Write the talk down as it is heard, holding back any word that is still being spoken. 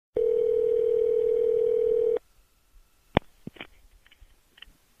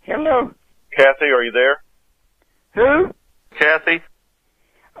Hello. Kathy, are you there? Who? Kathy?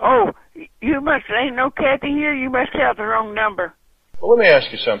 Oh, you must ain't no Kathy here. You must have the wrong number. Well, let me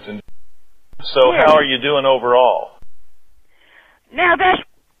ask you something. So Yeah. how are you doing overall? Now that's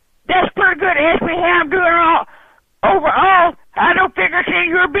pretty good. Ask me how I'm doing overall. I don't figure it's in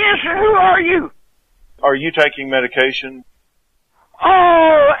your business. Who are you? Are you taking medication?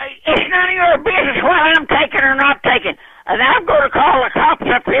 Oh, it's none of your business what I'm taking or not taking. And I'm going to call the cops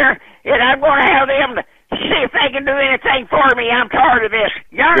up here, and I'm going to have them to see if they can do anything for me. I'm tired of this.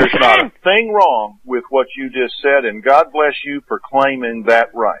 You There's not understand? a thing wrong with what you just said, and God bless you for claiming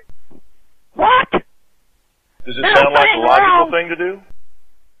that right. What? Does it sound like a logical thing to do?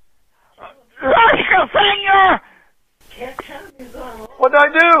 Logical thing, What did I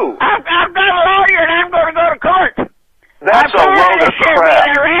do? I've got a lawyer, and I'm going to go to court. That's a load of crap.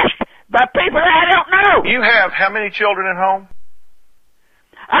 Being arrested by people I don't know. You have how many children at home?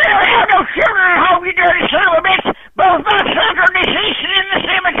 I don't have no children at home, you dirty son